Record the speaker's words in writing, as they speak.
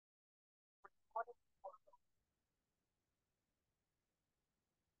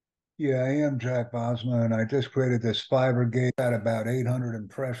Yeah, I am Jack Bosma, and I just created this Fiverr gig. Got about 800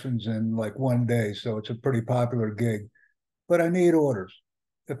 impressions in like one day, so it's a pretty popular gig. But I need orders.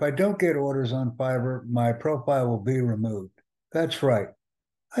 If I don't get orders on Fiverr, my profile will be removed. That's right.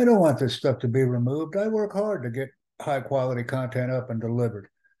 I don't want this stuff to be removed. I work hard to get high quality content up and delivered.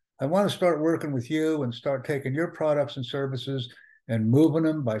 I want to start working with you and start taking your products and services and moving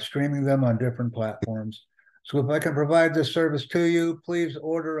them by streaming them on different platforms. So if I can provide this service to you, please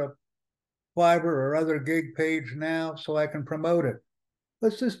order a Fiverr or other gig page now so I can promote it.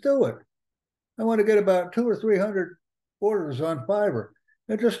 Let's just do it. I want to get about two or 300 orders on Fiverr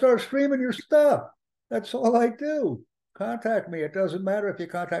and just start streaming your stuff. That's all I do. Contact me. It doesn't matter if you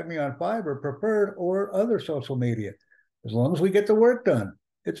contact me on Fiverr, Preferred, or other social media. As long as we get the work done,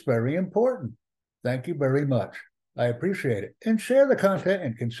 it's very important. Thank you very much. I appreciate it. And share the content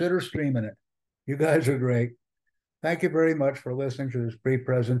and consider streaming it. You guys are great. Thank you very much for listening to this brief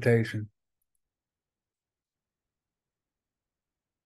presentation.